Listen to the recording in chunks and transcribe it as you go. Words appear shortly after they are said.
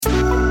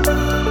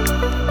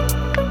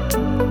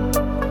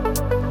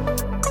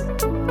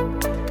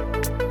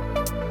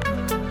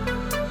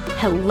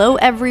Hello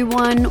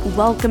everyone,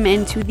 welcome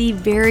into the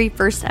very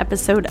first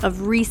episode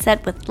of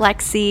Reset with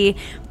Lexi.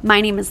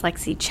 My name is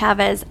Lexi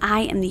Chavez.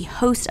 I am the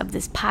host of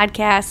this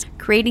podcast.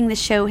 Creating the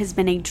show has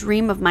been a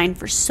dream of mine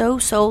for so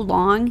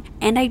long,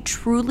 and I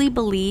truly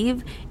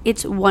believe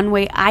it's one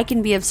way I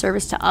can be of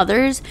service to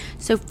others.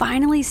 So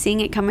finally seeing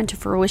it come into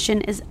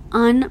fruition is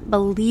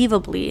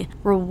unbelievably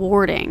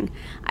rewarding.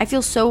 I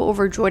feel so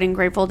overjoyed and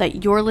grateful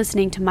that you're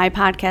listening to my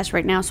podcast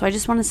right now. So I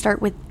just want to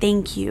start with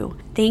thank you.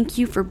 Thank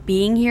you for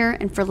being here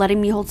and for letting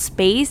me hold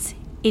space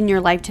in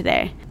your life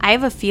today. I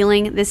have a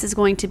feeling this is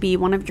going to be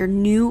one of your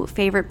new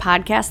favorite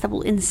podcasts that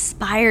will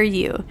inspire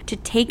you to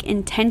take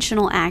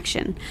intentional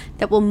action,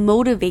 that will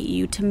motivate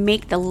you to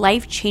make the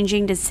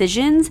life-changing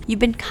decisions you've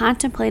been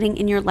contemplating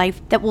in your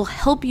life, that will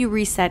help you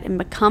reset and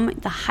become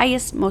the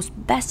highest,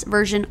 most best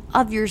version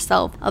of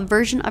yourself, a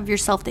version of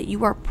yourself that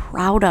you are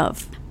proud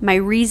of. My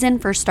reason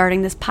for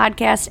starting this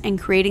podcast and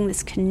creating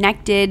this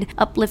connected,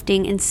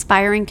 uplifting,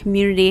 inspiring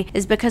community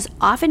is because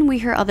often we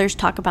hear others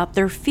talk about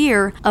their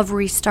fear of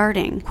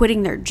restarting,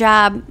 quitting their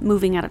job,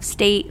 moving out of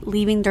state,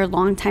 leaving their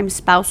longtime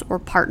spouse or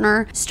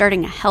partner,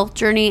 starting a health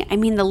journey. I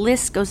mean, the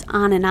list goes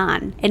on.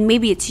 And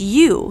maybe it's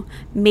you.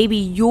 Maybe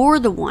you're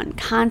the one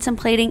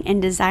contemplating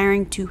and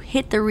desiring to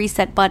hit the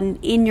reset button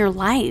in your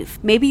life.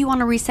 Maybe you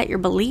want to reset your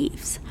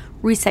beliefs,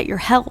 reset your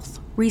health,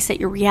 reset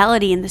your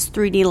reality in this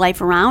 3D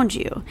life around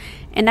you.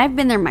 And I've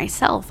been there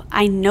myself.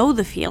 I know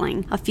the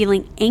feeling of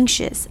feeling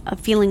anxious, of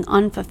feeling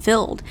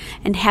unfulfilled,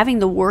 and having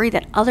the worry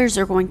that others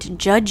are going to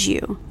judge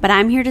you. But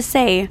I'm here to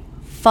say,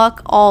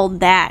 fuck all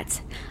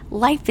that.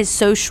 Life is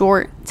so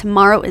short.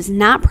 Tomorrow is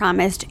not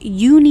promised.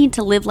 You need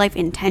to live life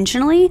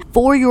intentionally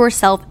for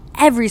yourself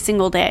every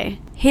single day.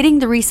 Hitting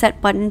the reset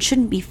button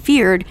shouldn't be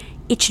feared.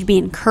 It should be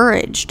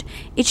encouraged.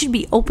 It should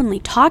be openly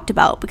talked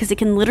about because it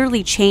can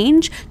literally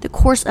change the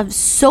course of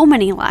so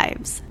many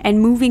lives. And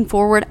moving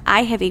forward,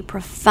 I have a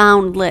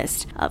profound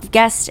list of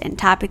guests and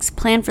topics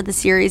planned for the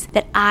series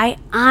that I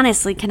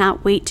honestly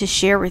cannot wait to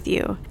share with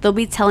you. They'll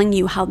be telling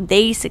you how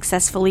they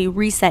successfully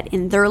reset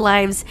in their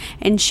lives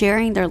and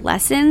sharing their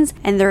lessons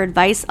and their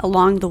advice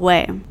along the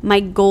way.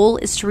 My goal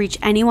is to reach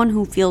anyone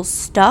who feels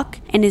stuck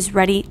and is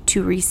ready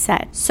to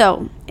reset.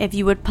 So, if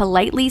you would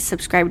politely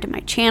subscribe to my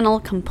channel,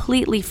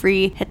 completely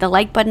free, hit the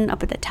like button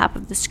up at the top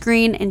of the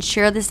screen and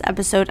share this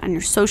episode on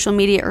your social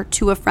media or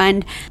to a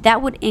friend,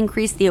 that would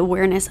increase the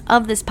awareness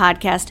of this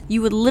podcast.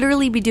 You would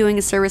literally be doing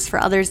a service for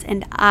others,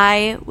 and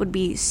I would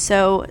be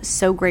so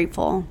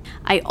grateful.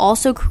 I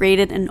also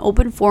created an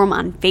open forum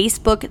on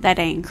Facebook that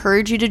I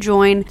encourage you to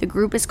join. The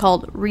group is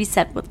called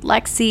Reset with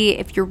Lexi.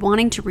 If you're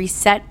wanting to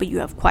reset but you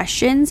have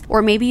questions,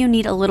 or maybe you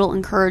need a little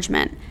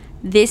encouragement,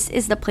 this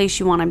is the place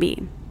you want to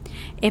be.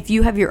 If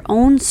you have your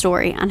own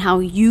story on how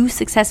you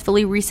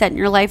successfully reset in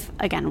your life,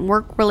 again,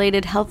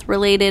 work-related,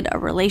 health-related, a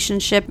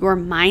relationship, your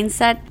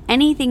mindset,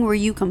 anything where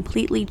you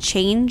completely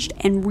changed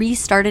and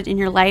restarted in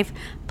your life,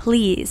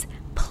 please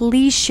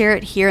share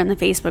it here in the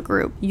Facebook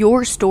group.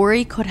 Your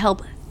story could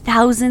help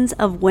thousands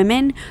of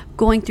women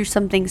going through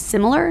something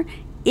similar,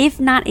 if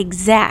not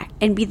exact,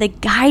 and be the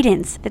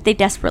guidance that they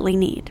desperately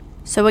need.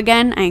 So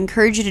again, I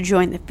encourage you to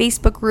join the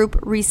Facebook group,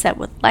 Reset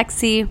with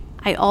Lexi.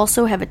 I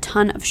also have a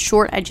ton of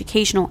short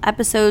educational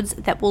episodes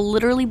that will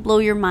literally blow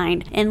your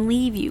mind and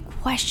leave you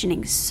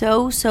questioning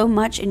so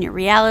much in your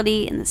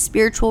reality, in the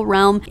spiritual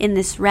realm, in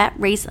this rat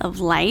race of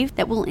life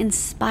that will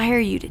inspire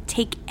you to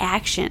take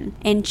action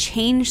and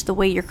change the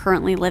way you're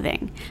currently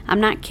living.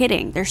 I'm not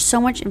kidding. There's so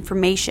much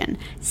information,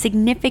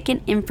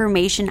 significant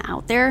information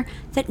out there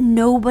that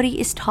nobody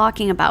is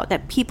talking about,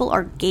 that people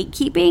are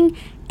gatekeeping,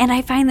 and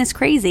I find this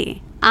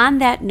crazy. On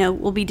that note,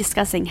 we'll be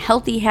discussing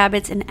healthy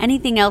habits and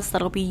anything else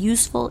that'll be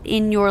useful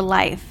in your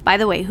life. By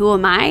the way, who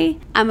am I?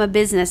 I'm a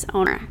business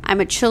owner. I'm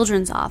a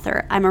children's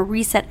author. I'm a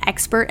reset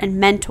expert and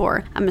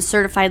mentor. I'm a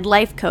certified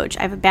life coach.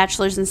 I have a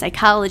bachelor's in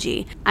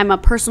psychology. I'm a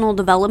personal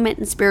development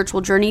and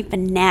spiritual journey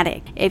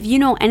fanatic. If you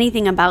know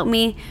anything about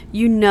me,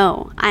 you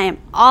know I am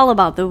all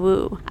about the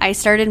woo. I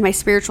started my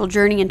spiritual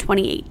journey in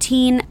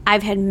 2018.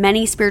 I've had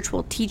many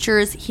spiritual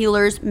teachers,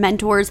 healers,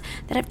 mentors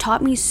that have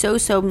taught me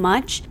so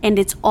much, and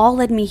it's all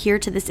led me here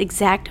to this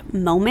exact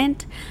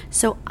moment.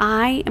 So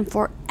I am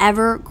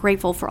forever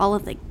grateful for all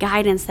of the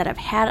guidance that I've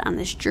had on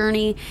this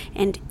journey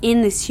and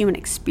in this human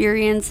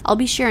experience. I'll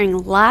be sharing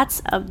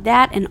lots of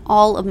that and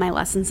all of my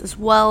lessons as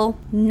well.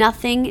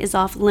 Nothing is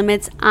off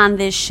limits on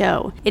this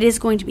show. It is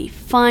going to be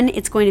fun.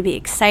 It's going to be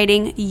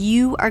exciting.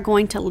 You are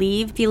going to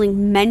leave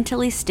feeling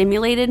mentally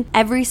stimulated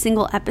every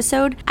single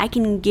episode. I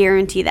can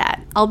guarantee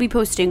that. I'll be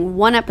posting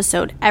one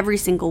episode every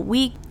single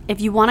week. If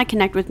you want to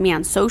connect with me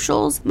on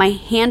socials, my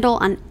handle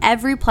on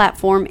every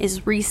platform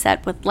is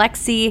Reset with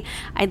Lexi.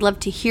 I'd love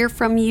to hear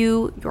from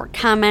you, your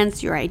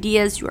comments, your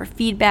ideas, your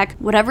feedback,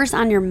 whatever's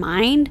on your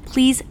mind.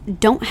 Please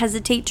don't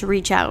hesitate to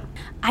reach out.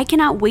 I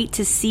cannot wait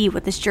to see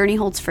what this journey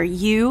holds for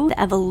you, the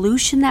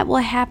evolution that will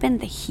happen,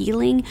 the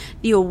healing,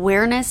 the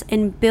awareness,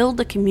 and build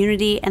the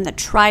community and the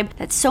tribe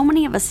that so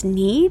many of us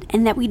need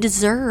and that we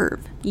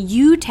deserve.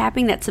 You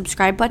tapping that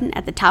subscribe button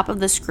at the top of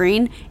the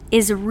screen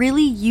is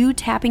really you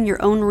tapping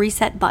your own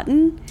reset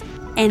button,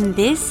 and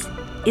this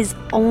is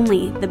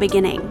only the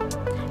beginning.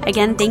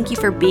 Again, thank you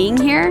for being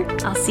here.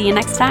 I'll see you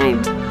next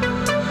time.